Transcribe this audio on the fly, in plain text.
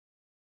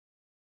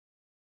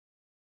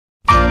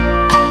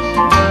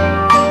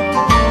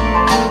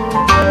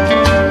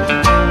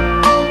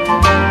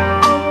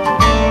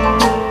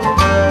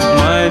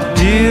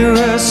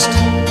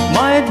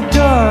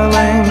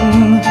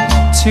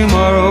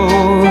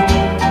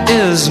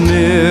is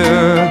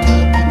near,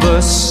 the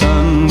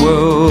sun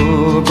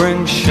will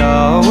bring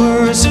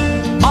showers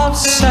of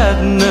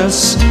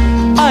sadness.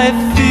 I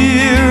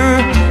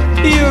fear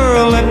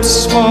your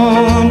lips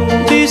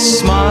won't be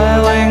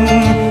smiling,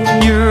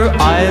 your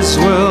eyes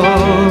will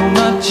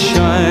not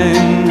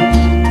shine,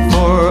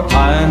 for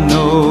I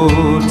know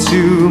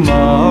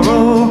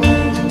tomorrow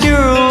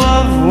your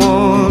love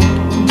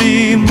won't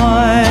be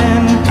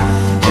mine.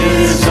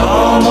 It's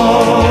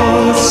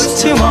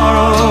almost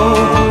tomorrow,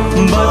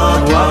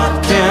 but what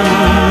can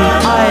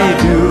I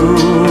do?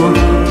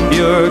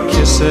 Your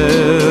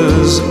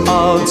kisses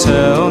all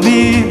tell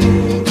me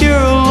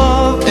your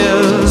love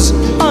is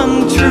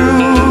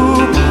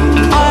untrue.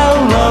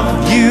 I'll love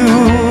you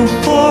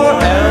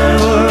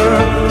forever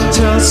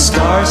till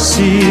stars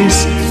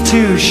cease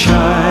to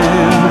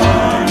shine,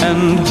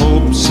 and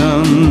hope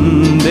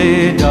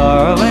someday,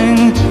 darling,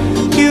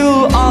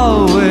 you'll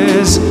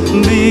always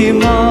be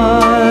mine.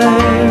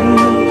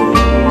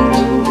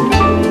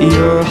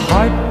 Your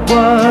heart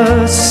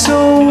was so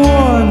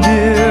warm,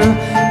 dear,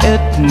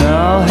 it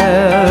now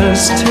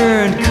has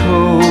turned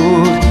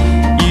cold.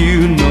 You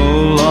no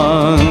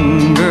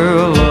longer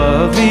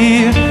love me,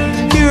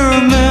 your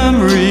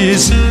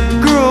memories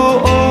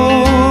grow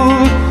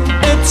old.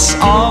 It's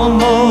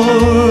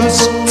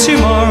almost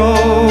tomorrow,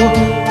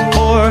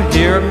 for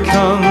here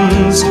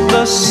comes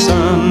the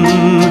sun,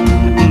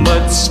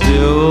 but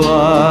still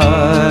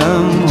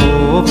I'm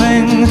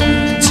hoping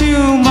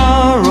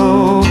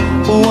tomorrow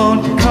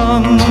won't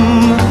come.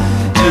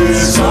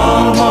 It's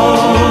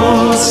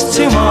almost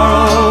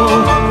tomorrow,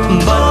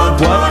 but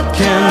what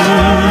can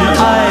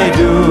I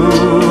do?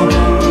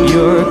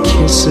 Your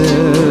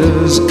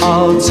kisses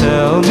all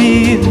tell me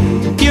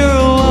your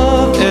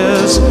love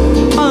is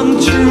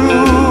untrue.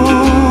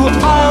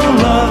 I'll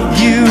love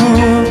you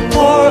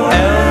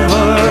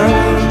forever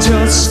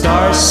till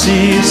stars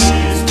cease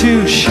to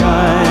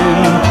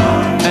shine,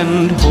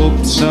 and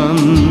hope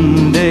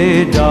someday,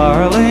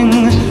 darling,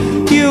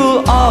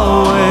 you'll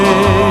always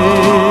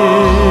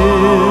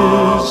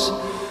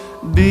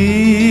be